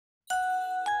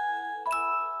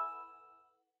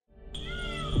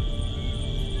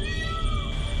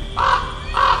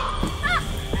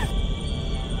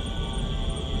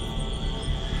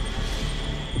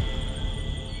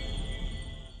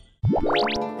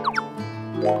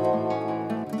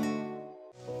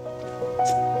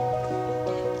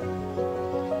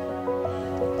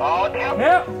好，停！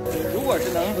如果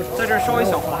是能在这儿稍微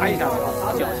小滑一下的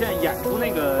话，表现演出那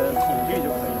个恐惧就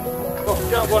可以了。走，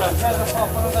这样过来，这样的话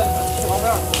不能在气旁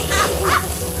边。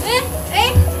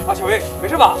啊，小薇，没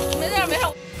事吧？没事没事。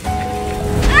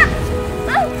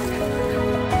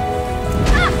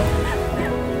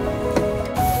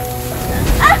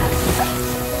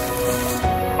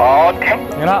好，停！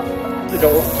没了。四周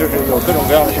就是有各种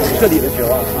各样的彻底的绝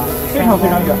望啊！非常非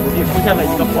常远的地出现了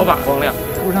一个火把光亮，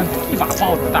路上一把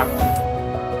抱住大狗。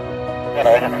再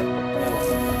来一下。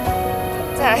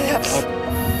再来一下。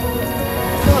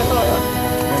等会儿。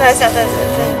再来一下，再。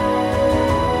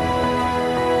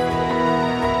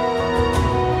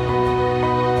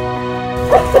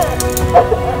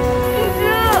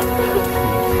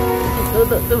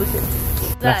对不起，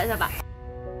再来一下吧。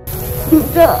你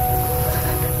这。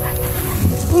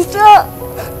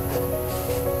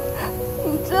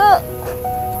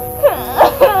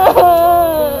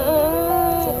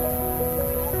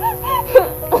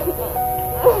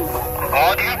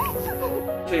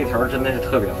这一条真的是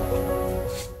特别好。